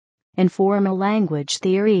In formal language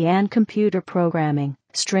theory and computer programming,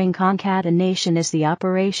 string concatenation is the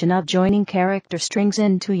operation of joining character strings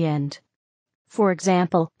end to end. For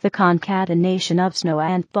example, the concatenation of snow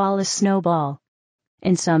and ball is snowball.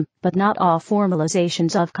 In some, but not all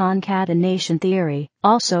formalizations of concatenation theory,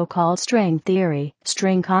 also called string theory,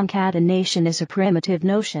 string concatenation is a primitive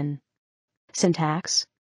notion. Syntax.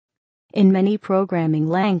 In many programming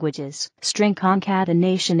languages, string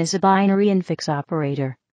concatenation is a binary infix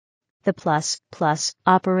operator. The +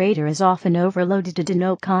 operator is often overloaded to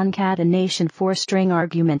denote concatenation for string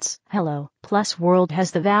arguments. Hello plus world has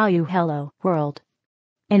the value hello world.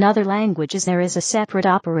 In other languages there is a separate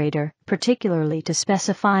operator, particularly to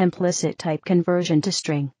specify implicit type conversion to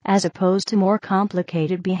string, as opposed to more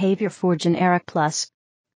complicated behavior for generic plus.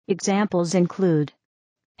 Examples include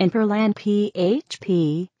in Perl and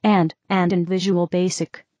PHP, and in Visual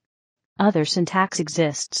Basic. Other syntax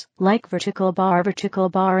exists, like vertical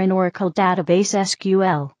bar in Oracle Database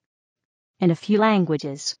SQL. In a few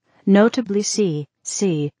languages, notably C,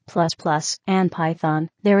 C++, and Python,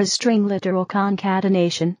 there is string literal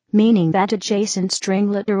concatenation, meaning that adjacent string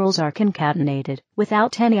literals are concatenated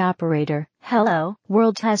without any operator. Hello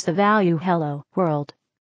world has the value hello world.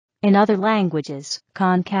 In other languages,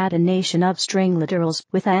 concatenation of string literals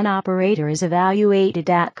with an operator is evaluated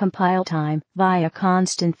at compile time via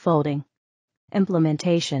constant folding.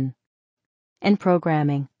 Implementation. In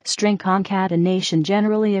programming, string concatenation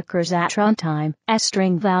generally occurs at runtime, as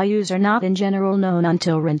string values are not in general known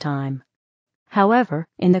until runtime. However,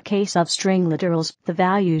 in the case of string literals, the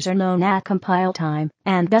values are known at compile time,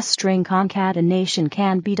 and thus string concatenation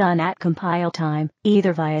can be done at compile time,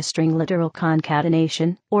 either via string literal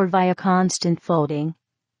concatenation, or via constant folding.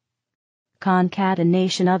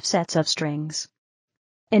 Concatenation of sets of strings.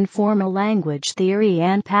 In formal language theory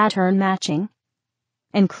and pattern matching,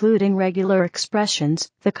 including regular expressions,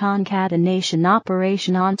 the concatenation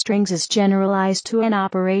operation on strings is generalized to an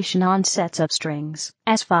operation on sets of strings,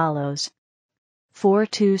 as follows. For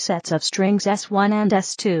two sets of strings S1 and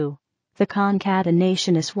S2, the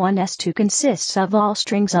concatenation S1 S2 consists of all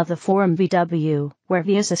strings of the form VW, where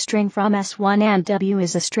V is a string from S1 and W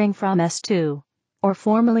is a string from S2. Or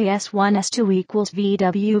formally S1 S2 equals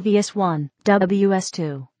VW VS1,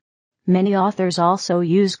 WS2. Many authors also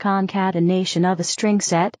use concatenation of a string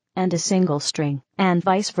set and a single string, and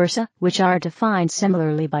vice versa, which are defined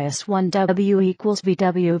similarly by S1W equals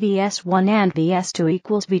VW VS1 and VS2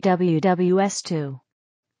 equals VW WS2.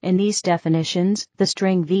 In these definitions, the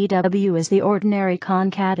string VW is the ordinary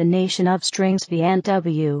concatenation of strings V and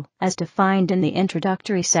W, as defined in the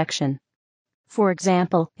introductory section. For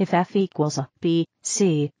example, if F equals A, B,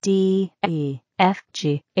 C, D, E, F,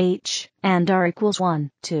 G, H, and R equals 1,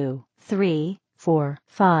 2, 3, 4,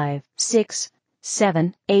 5, 6,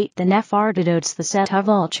 7, 8, then FR denotes the set of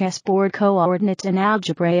all chessboard coordinates in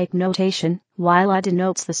algebraic notation, while A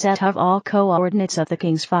denotes the set of all coordinates of the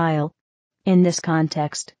King's file. In this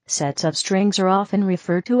context, sets of strings are often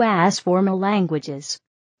referred to as formal languages.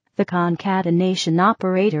 The concatenation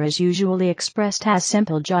operator is usually expressed as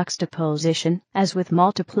simple juxtaposition, as with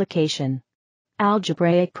multiplication.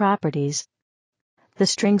 Algebraic properties. The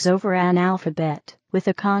strings over an alphabet, with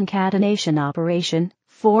a concatenation operation,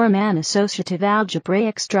 form an associative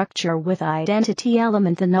algebraic structure with identity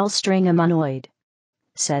element the null string a monoid.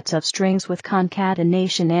 Sets of strings with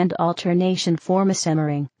concatenation and alternation form a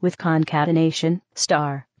semmering, with concatenation,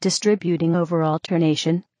 distributing over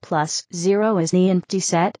alternation, plus 0 is the empty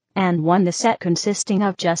set, and 1 the set consisting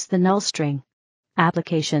of just the null string.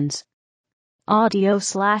 Applications.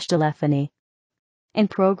 Audio/telephony. In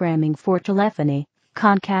programming for telephony,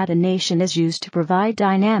 concatenation is used to provide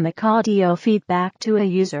dynamic audio feedback to a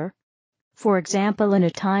user. For example, in a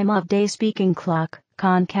time-of-day speaking clock,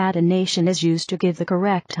 concatenation is used to give the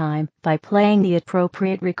correct time by playing the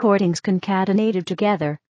appropriate recordings concatenated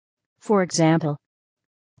together. For example,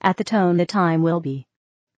 at the tone the time will be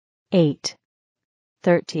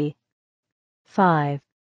 8:30, 5,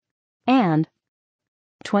 and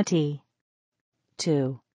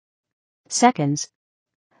 22 seconds.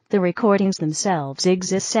 The recordings themselves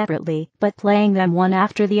exist separately, but playing them one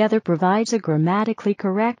after the other provides a grammatically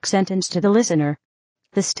correct sentence to the listener.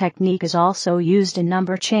 This technique is also used in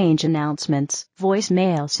number change announcements,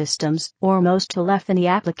 voicemail systems, or most telephony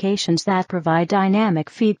applications that provide dynamic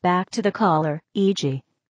feedback to the caller, e.g.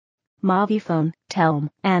 Moviphone, Telm,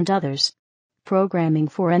 and others. Programming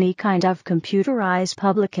for any kind of computerized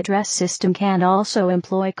public address system can also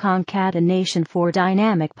employ concatenation for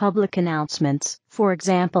dynamic public announcements, for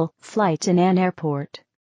example, flights in an airport.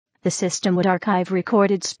 The system would archive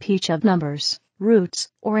recorded speech of numbers, routes,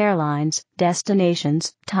 or airlines,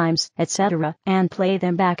 destinations, times, etc., and play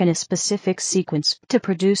them back in a specific sequence to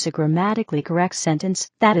produce a grammatically correct sentence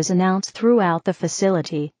that is announced throughout the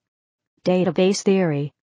facility. Database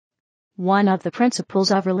theory. One of the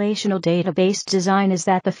principles of relational database design is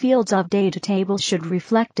that the fields of data tables should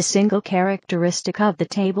reflect a single characteristic of the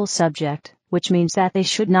table subject, which means that they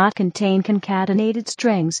should not contain concatenated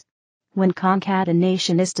strings. When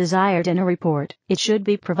concatenation is desired in a report, it should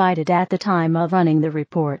be provided at the time of running the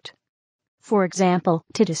report. For example,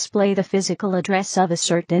 to display the physical address of a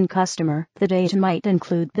certain customer, the data might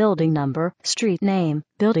include building number, street name,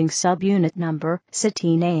 building subunit number,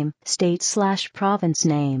 city name, state/province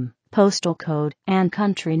name, postal code, and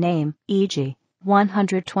country name, e.g.,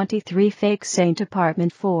 123 Fake Saint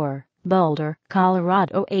Apartment 4, Boulder,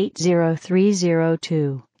 Colorado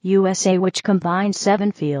 80302, USA, which combines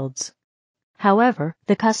 7 fields. However,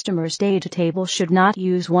 the customer's data table should not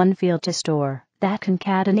use one field to store that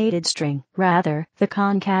concatenated string. Rather, the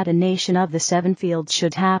concatenation of the 7 fields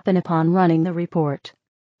should happen upon running the report.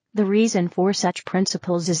 The reason for such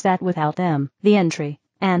principles is that without them, the entry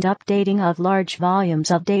and updating of large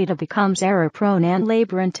volumes of data becomes error-prone and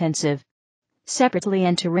labor-intensive. Separately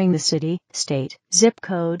entering the city, state, zip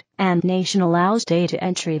code, and nation allows data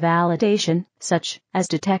entry validation, such as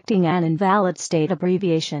detecting an invalid state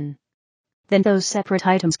abbreviation. Then those separate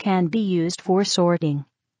items can be used for sorting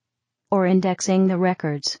or indexing the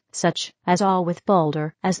records, such as all with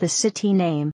Boulder as the city name.